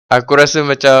Aku rasa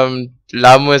macam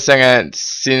lama sangat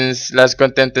since last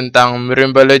content tentang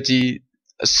marine biology.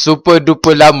 Super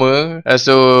duper lama.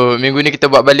 So minggu ni kita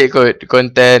buat balik kot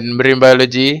content marine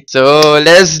biology. So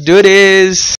let's do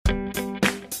this.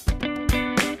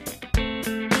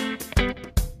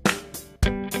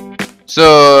 So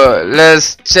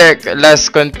let's check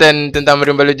last content tentang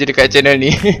marine biology dekat channel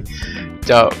ni.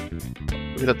 Sekejap,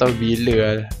 aku tak tahu bila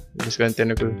lah last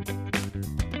content aku.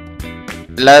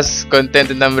 Last content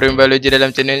tentang marine biology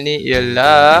dalam channel ni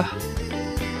ialah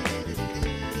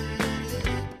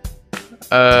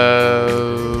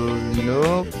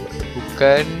no,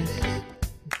 bukan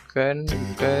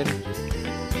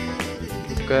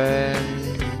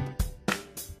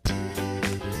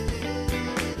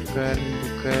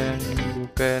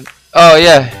oh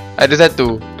yeah, ada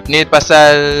satu. Ni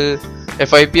pasal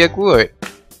FYP aku kot.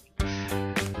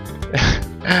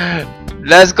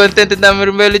 Last content tentang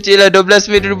marine biology lah 12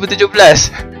 Mei 2017.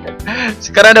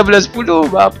 Sekarang dah bulan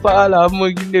 10. Bapa lama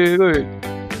gila kot.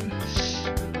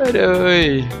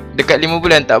 Aduh, dekat 5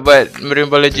 bulan tak buat marine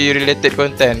biology related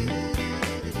content.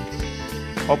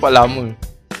 Bapa lama.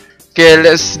 Okay,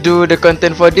 let's do the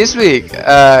content for this week.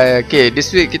 Okay,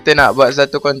 this week kita nak buat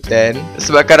satu content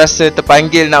sebabkan rasa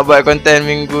terpanggil nak buat content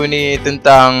minggu ni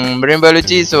tentang marine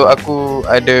biology. So aku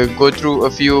ada go through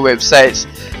a few websites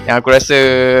yang aku rasa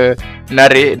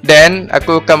menarik. Then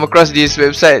aku come across this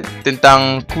website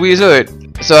tentang quiz kot.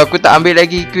 So aku tak ambil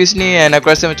lagi quiz ni and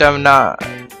aku rasa macam nak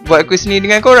buat quiz ni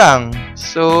dengan korang.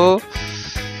 So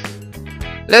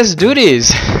let's do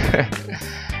this.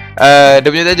 Dia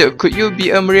punya tajuk, could you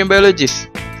be a marine biologist?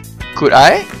 Could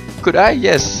I? Could I?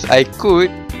 Yes, I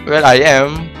could. Well, I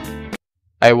am.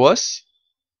 I was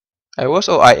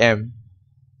or I am.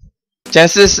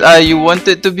 Chances are you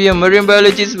wanted to be a marine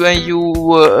biologist when you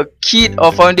were a kid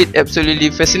or found it absolutely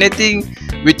fascinating,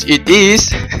 which it is.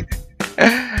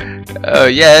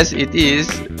 Yes, it is.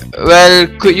 Well,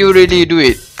 could you really do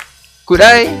it? Could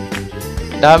I?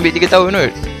 Dah ambil 3 tahun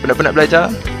kot. Penat-penat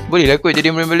belajar. Boleh lah kot jadi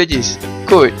marine biologist.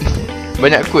 Code.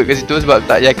 Banyak code kat situ sebab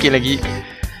tak yakin lagi.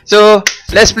 So,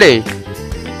 let's play.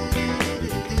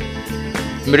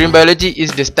 Marine biology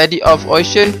is the study of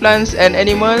ocean plants and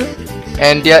animals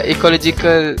and their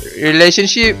ecological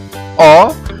relationship,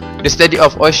 or the study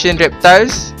of ocean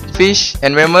reptiles, fish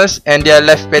and mammals and their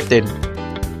life pattern.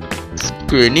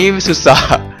 Ni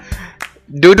susah.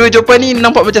 Dua-dua jawapan ni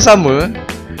nampak macam sama.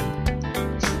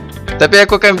 Tapi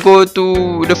aku akan go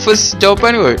to the first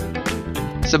jawapan kot.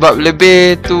 Sebab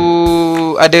lebih tu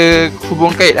ada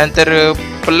hubung kait antara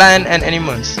plant and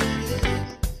animals.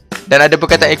 Dan ada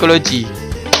perkataan ekologi.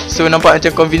 So nampak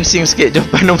macam convincing sikit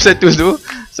jawapan nombor 1 tu.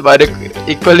 Sebab ada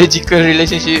ecological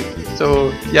relationship.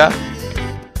 So yeah.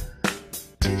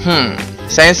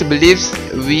 Science believes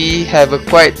we have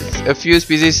quite a few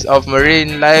species of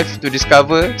marine life to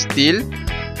discover still,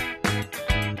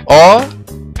 or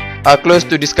are close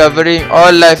to discovering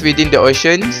all life within the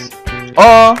oceans,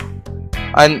 or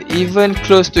and even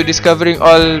close to discovering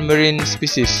all marine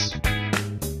species.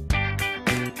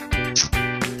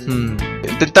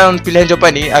 Tentang pilihan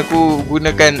jawapan ni, aku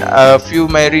gunakan a few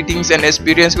my readings and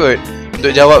experience kot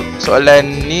untuk jawab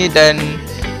soalan ni dan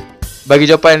bagi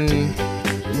jawapan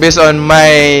based on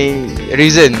my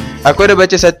reason. Aku ada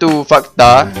baca satu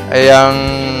fakta yang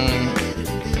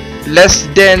less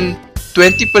than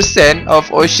 20% of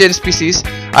ocean species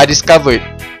are discovered.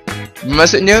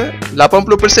 Maksudnya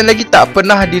 80% lagi tak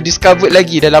pernah di-discovered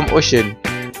lagi dalam ocean.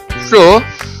 So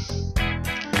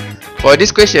for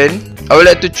this question, I would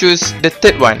like to choose the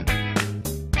third one.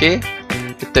 Okay,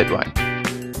 the third one.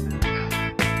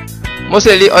 Most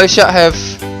likely all sharks have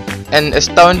an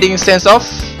astounding sense of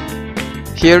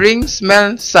hearing,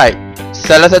 smell, sight.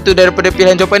 Salah satu daripada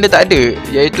pilihan jawapan dia tak ada,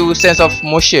 iaitu sense of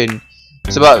motion.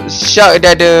 Sebab shark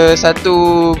dia ada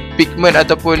satu pigment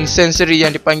ataupun sensory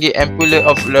yang dipanggil ampulla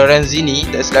of Lorenzini,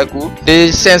 tak selaku.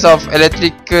 The sense of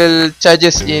electrical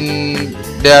charges in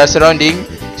their surrounding.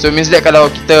 So means that kalau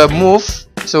kita move,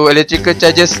 so electrical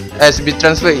charges has been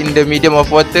transferred in the medium of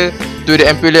water to the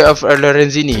ampulla of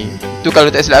Lorenzini. Tu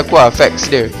kalau tak selaku lah, facts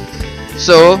dia.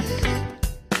 So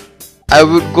I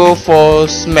would go for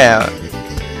smell.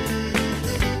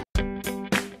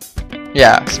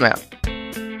 Yeah, smell.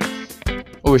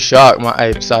 Oh, shark, mak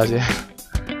air besar je.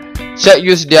 Shark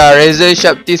use their razor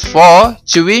sharp teeth for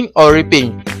chewing or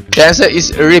ripping. The answer is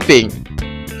ripping.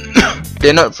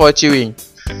 They're not for chewing.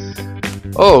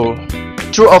 Oh,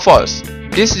 true or false?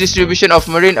 This distribution of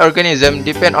marine organisms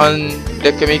depend on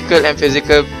the chemical and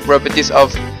physical properties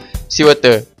of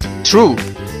seawater. True.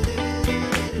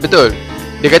 Betul.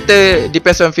 Dia kata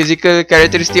depends on physical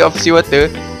characteristic of seawater.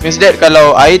 Means that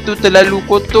kalau air tu terlalu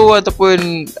kotor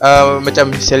ataupun macam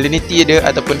salinity dia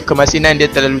ataupun kemasinan dia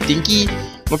terlalu tinggi,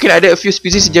 mungkin ada a few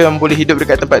species je yang boleh hidup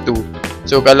dekat tempat tu.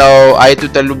 So kalau air tu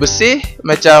terlalu bersih,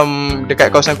 macam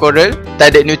dekat kawasan coral,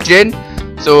 tak ada nutrient,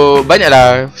 so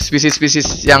banyaklah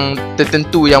spesies-spesies yang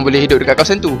tertentu yang boleh hidup dekat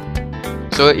kawasan tu.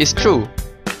 So it's true.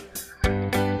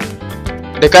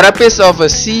 The carapace of a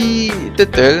sea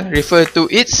turtle refer to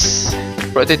its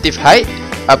protective height,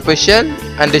 upper shell,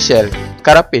 undershell.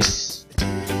 Carapace.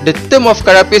 The term of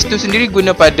carapace tu sendiri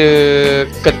guna pada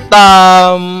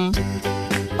ketam,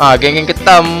 geng-geng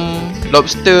ketam,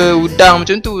 lobster, udang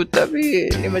macam tu. Tapi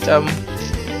ni macam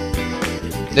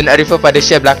dia nak refer pada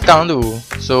shell belakang tu.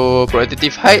 So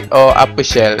protective height or upper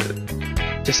shell,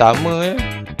 macam sama je.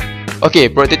 Okay,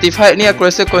 protective height ni aku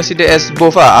rasa consider as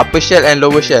both upper shell and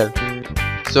lower shell.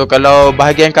 So kalau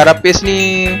bahagian carapace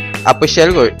ni upper shell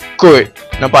kot.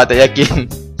 Nampak tak yakin?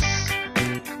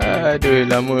 Aduh,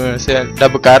 lama saya dah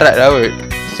berkarat dah kot.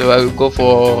 So I will go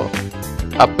for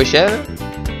upper shell.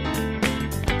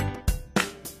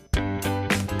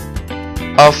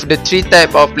 Of the three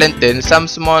type of plankton, some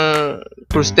small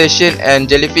crustacean and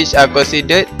jellyfish are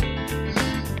considered.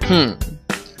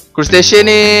 Crustacean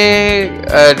ni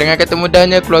dengan kata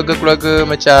mudahnya keluarga-keluarga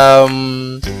macam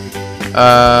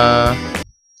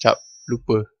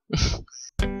lupa.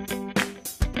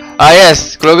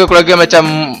 Yes, keluarga-keluarga macam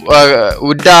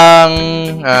udang,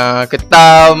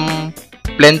 ketam,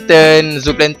 plankton,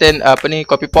 zooplankton, apa ni,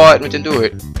 copepod macam tu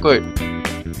kot.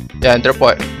 Ya,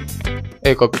 anthropod.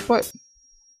 Copepod.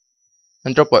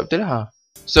 Anthropod betul lah.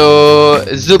 So,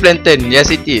 zooplankton,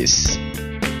 yes it is.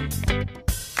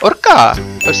 Orca,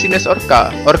 Orcinus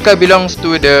orca. Orca belongs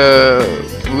to the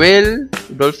whale,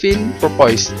 dolphin,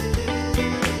 porpoise.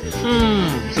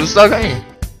 Susah kan ni?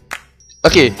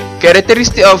 Okay,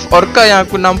 karakteristik of orca yang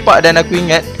aku nampak dan aku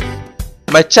ingat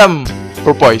macam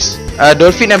porpoise.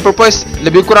 Dolphin dan porpoise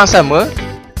lebih kurang sama,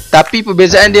 tapi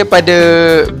perbezaan dia pada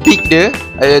beak dia,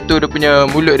 iaitu dia punya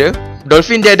mulut dia.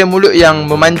 Dolphin dia ada mulut yang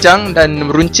memanjang dan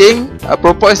meruncing.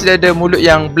 Porpoise dia ada mulut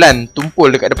yang blunt, tumpul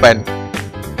dekat depan.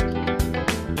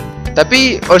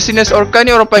 Tapi Orcinus orca ni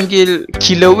orang panggil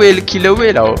killer whale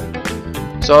tau.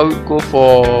 So I will go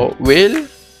for whale.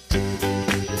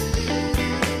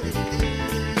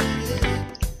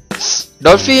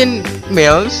 Dolphin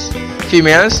males,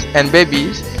 females and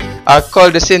babies are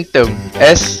called the same term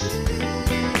as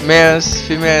males,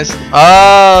 females.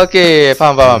 Okay,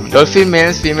 faham. Dolphin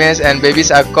males, females and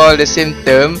babies are called the same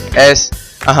term as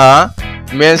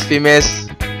males, females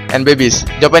and babies.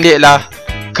 Jawapan dia ialah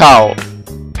cow.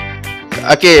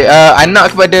 Okay,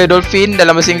 anak kepada dolphin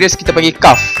dalam bahasa Inggeris kita panggil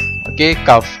calf. Okay,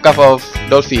 calf of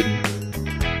dolphin.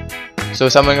 So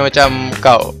sama dengan macam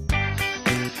cow.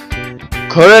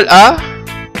 Coral are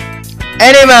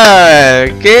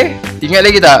animal. Okay, ingat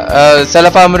lagi tak?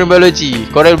 Salah faham marine biology.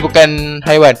 Coral bukan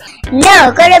haiwan. No,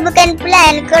 coral bukan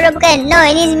plant. Coral bukan. No,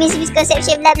 ini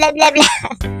misconception bla bla bla bla.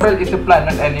 Coral is a plant,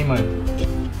 not animal.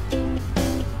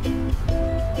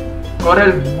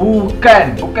 Coral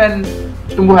bukan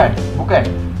tumbuhan. Bukan.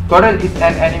 Coral is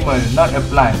an animal, not a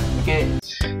plant. Okay.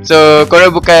 So coral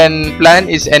bukan plant,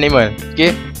 is animal.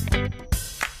 Okay.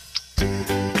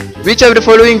 Which of the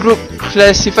following group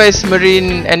classifies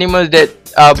marine animals that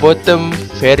are bottom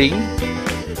faring?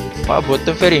 What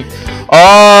bottom faring?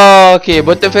 Okay,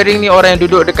 bottom faring ni orang yang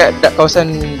duduk dekat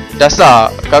kawasan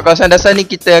dasar. Kawasan dasar ni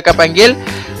kita akan panggil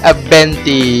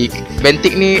benthic.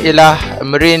 Benthic ni ialah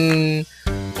marine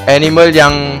animal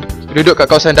yang duduk kat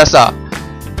kawasan dasar.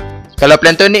 Kalau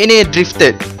planktonic ni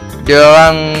drifted. Dia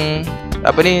orang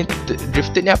apa ni,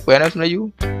 drifted ni apa dalam Melayu?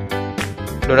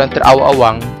 Dia orang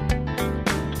terawang-awang.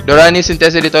 Diorang ni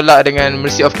sentiasa ditolak dengan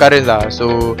mercy of currents lah.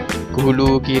 So ke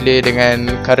hulu ke hilir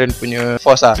dengan current punya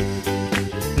force lah.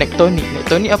 Nektonic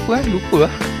apa lah? Lupa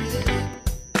lah.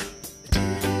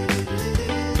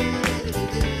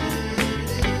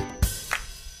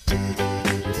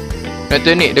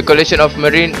 Nektonic, the collection of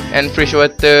marine and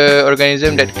freshwater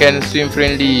organism that can swim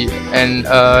freely and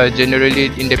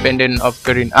generally independent of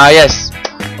current. Yes.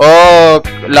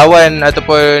 Lawan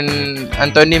ataupun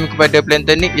antonim kepada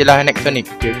planktonic ialah nektonic.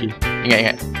 Okay.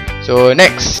 Ingat. So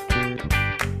next,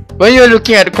 when you are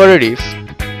looking at coral reef,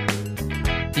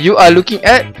 you are looking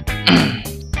at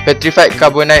petrified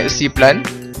carbonate sea plant,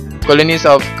 colonies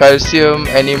of calcium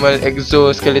animal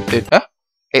exoskeleton.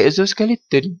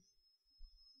 Exoskeleton?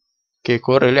 Okay,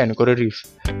 coral kan, coral reef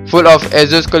full of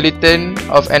exoskeleton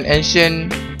of an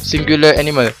ancient singular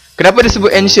animal. Kenapa dia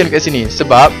sebut ancient kat sini?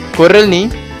 Sebab coral ni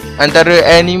antara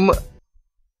animal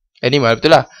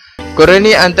betul lah. Coral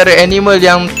ni antara animal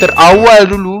yang terawal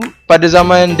dulu pada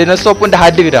zaman dinosaur pun dah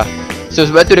ada dah. So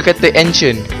sebab tu dia kata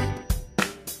ancient.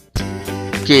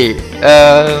 Okay,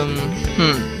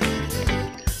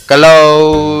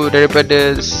 kalau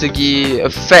daripada segi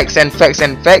facts,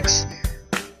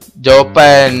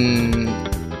 jawapan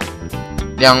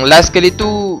yang last kali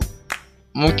tu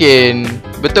mungkin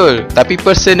betul. Tapi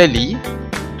personally,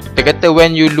 dia kata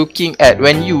when you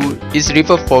is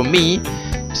refer for me,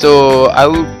 so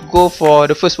I would go for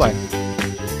the first one.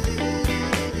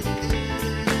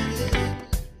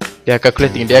 Dia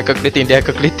calculating.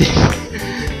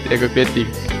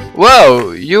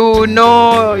 Wow, you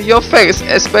know your facts,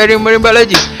 aspiring marine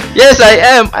biologist. Yes, I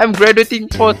am. I'm graduating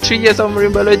for 3 years of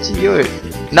marine biology.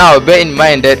 Now, bear in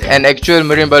mind that an actual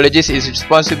marine biologist is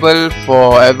responsible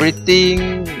for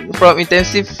everything from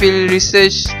intensive field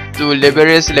research to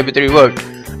laborious laboratory work.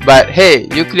 But hey,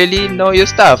 you clearly know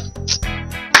your stuff.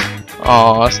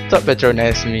 Oh, stop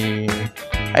patronize me.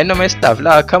 I know my stuff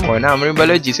lah. Come on, I'm marine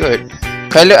biologist.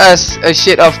 Color us a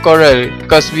shade of coral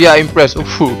because we are impressed.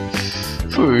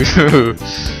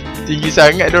 Tinggi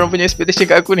sangat diorang punya expectation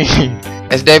kat aku ni.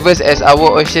 As diverse as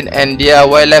our ocean and their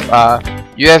wildlife are,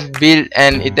 you have built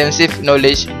an intensive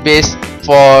knowledge base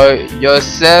for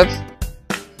yourself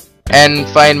and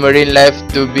find marine life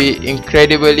to be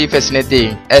incredibly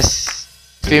fascinating. As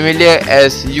familiar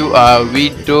as you are,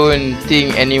 we don't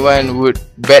think anyone would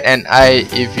bat an eye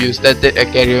if you started a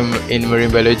career in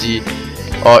marine biology,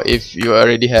 or if you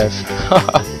already have.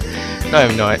 No,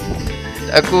 I'm not.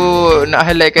 Aku nak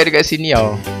highlightkan dekat sini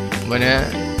tau. Mana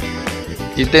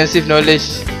intensive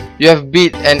knowledge, you have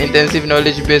built an intensive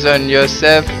knowledge based on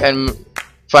yourself and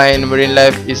find marine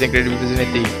life is incredibly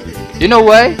fascinating. You know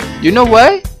why? You know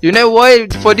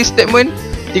why for this statement?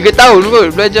 3 tahun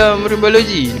kot belajar marine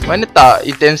biology. Mana tak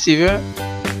intensif ya?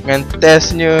 Dengan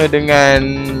testnya, dengan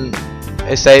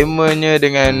assignmentnya,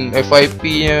 dengan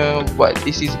FYP-nya, buat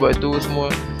thesis, buat tu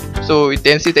semua. So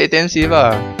intensif tak intensif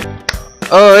lah.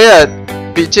 Oh ya,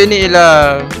 picture ni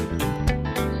ialah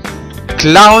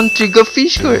clown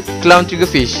triggerfish kot. Clown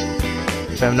triggerfish,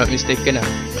 if I'm not mistaken lah.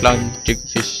 Clown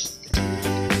triggerfish.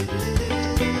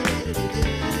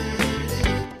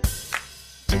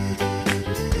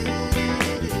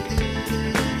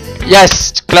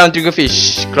 Yes, clown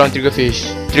triggerfish.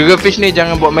 Triggerfish ni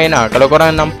jangan buat main lah. Kalau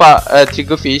korang nampak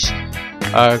triggerfish,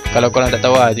 kalau korang tak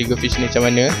tahu lah triggerfish ni macam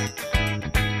mana.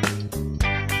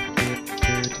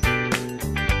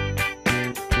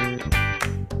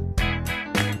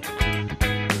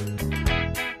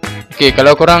 Okay,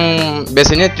 kalau korang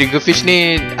biasanya triggerfish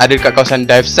ni ada dekat kawasan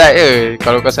dive site je.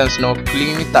 Kalau kawasan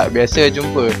snorkeling ni tak biasa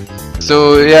jumpa.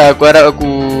 So ya, aku harap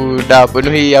aku dah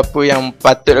penuhi apa yang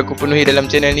patut aku penuhi dalam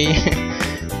channel ni.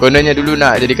 Kononnya dulu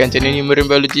nak jadikan channel ni marine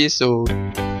biology, so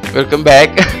welcome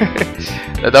back.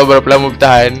 Tak tahu berapa lama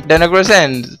bertahan. Dan aku rasa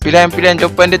kan pilihan-pilihan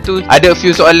jawapan dia tu ada a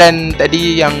few soalan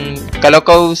tadi yang kalau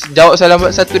kau jawab salah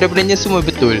satu daripadanya semua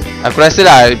betul. Aku rasa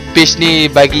lah page ni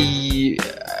bagi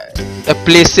a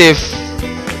play safe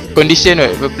condition,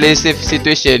 a play safe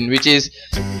situation, which is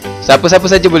siapa-siapa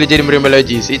saja boleh jadi marine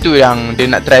biologist. Itu yang dia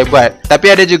nak try buat.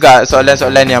 Tapi ada juga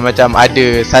soalan-soalan yang macam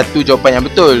ada satu jawapan yang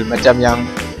betul. Macam yang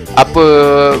apa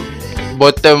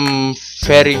bottom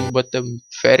fairing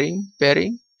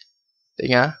tak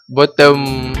ingat.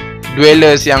 Bottom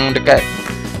dwellers yang dekat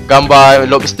gambar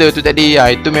lobster tu tadi,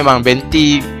 itu memang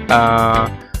bentik.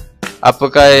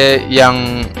 Apakah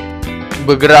yang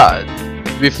bergerak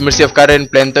with mercy of current,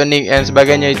 planktonic and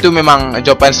sebagainya, itu memang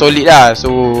jawapan solid lah.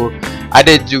 So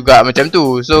ada juga macam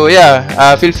tu. So yeah,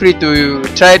 feel free to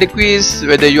try the quiz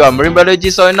whether you are marine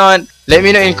biologist or not. Let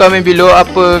me know in comment below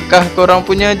apakah korang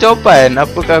punya jawapan,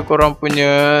 apakah korang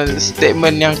punya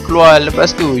statement yang keluar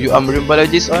lepas tu, you are marine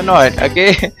biologist or not.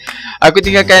 Okay, aku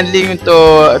tinggalkan link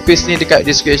untuk quiz ni dekat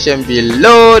description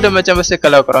below. Dan macam biasa,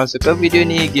 kalau korang suka video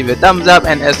ni, give a thumbs up,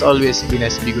 and as always, be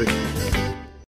nice, be good.